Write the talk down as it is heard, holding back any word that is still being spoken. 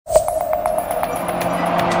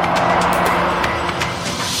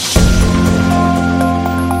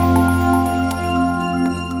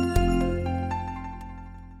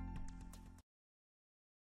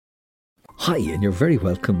Hi, and you're very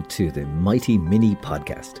welcome to the Mighty Mini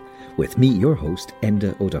Podcast with me, your host,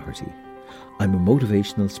 Enda O'Doherty. I'm a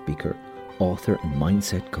motivational speaker, author and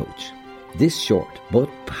mindset coach. This short but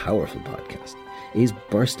powerful podcast is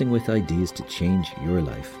bursting with ideas to change your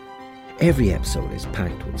life. Every episode is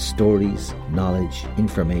packed with stories, knowledge,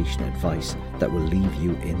 information, advice that will leave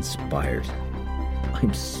you inspired.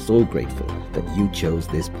 I'm so grateful that you chose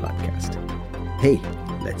this podcast. Hey,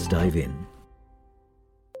 let's dive in.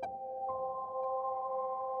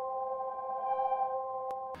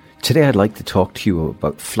 Today I'd like to talk to you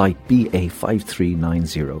about flight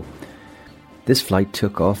BA5390. This flight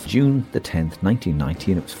took off June the 10th,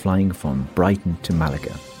 1990, and it was flying from Brighton to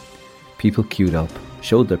Malaga. People queued up,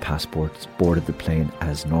 showed their passports, boarded the plane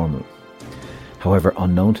as normal. However,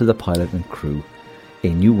 unknown to the pilot and crew, a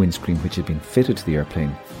new windscreen which had been fitted to the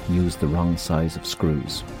airplane used the wrong size of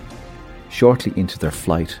screws. Shortly into their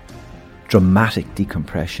flight, dramatic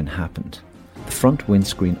decompression happened. The front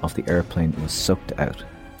windscreen of the airplane was sucked out.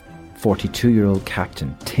 42-year-old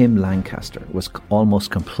Captain Tim Lancaster was almost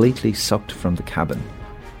completely sucked from the cabin.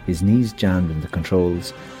 His knees jammed in the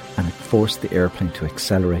controls and it forced the airplane to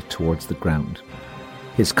accelerate towards the ground.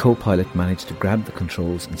 His co-pilot managed to grab the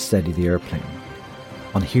controls and steady the airplane.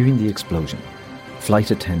 On hearing the explosion, flight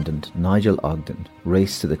attendant Nigel Ogden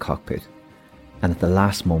raced to the cockpit and at the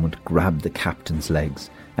last moment grabbed the captain's legs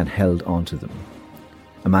and held onto them.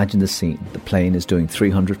 Imagine the scene. The plane is doing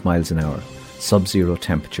 300 miles an hour. Sub-zero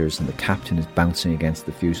temperatures and the captain is bouncing against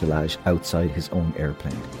the fuselage outside his own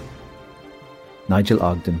airplane. Nigel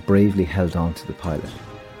Ogden bravely held on to the pilot.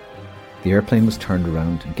 The airplane was turned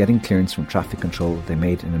around and getting clearance from traffic control, they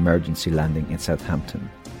made an emergency landing in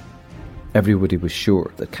Southampton. Everybody was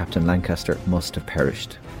sure that Captain Lancaster must have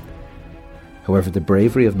perished. However, the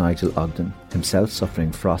bravery of Nigel Ogden, himself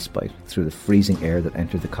suffering frostbite through the freezing air that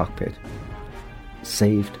entered the cockpit,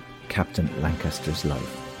 saved Captain Lancaster's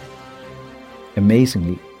life.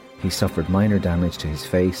 Amazingly, he suffered minor damage to his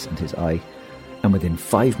face and his eye, and within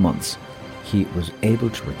 5 months, he was able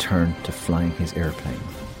to return to flying his airplane.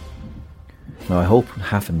 Now, I hope we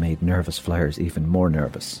haven't made nervous flyers even more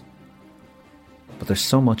nervous. But there's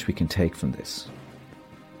so much we can take from this.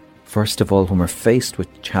 First of all, when we're faced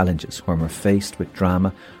with challenges, when we're faced with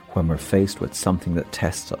drama, when we're faced with something that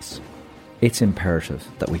tests us, it's imperative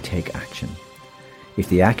that we take action. If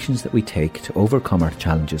the actions that we take to overcome our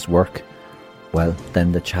challenges work, well,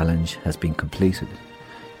 then the challenge has been completed.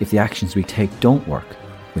 If the actions we take don't work,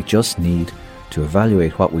 we just need to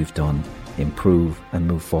evaluate what we've done, improve and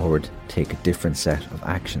move forward, take a different set of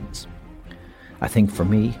actions. I think for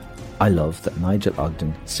me, I love that Nigel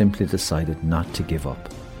Ogden simply decided not to give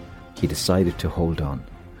up. He decided to hold on.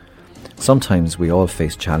 Sometimes we all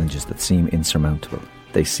face challenges that seem insurmountable.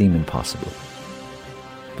 They seem impossible.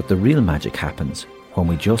 But the real magic happens when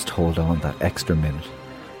we just hold on that extra minute.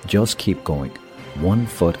 Just keep going, one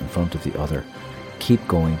foot in front of the other. Keep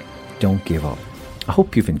going, don't give up. I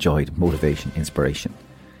hope you've enjoyed Motivation Inspiration.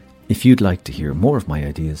 If you'd like to hear more of my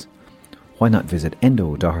ideas, why not visit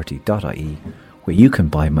endoodoherty.ie where you can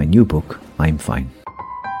buy my new book, I'm Fine.